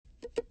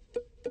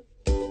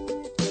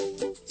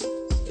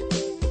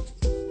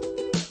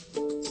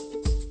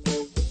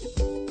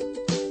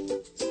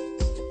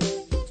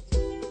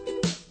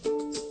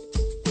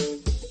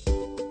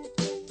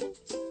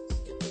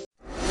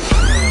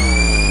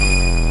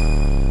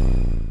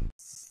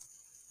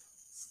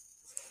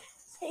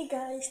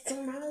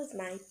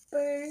my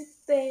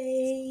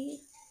birthday.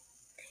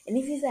 And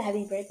if you say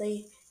happy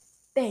birthday,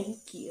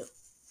 thank you.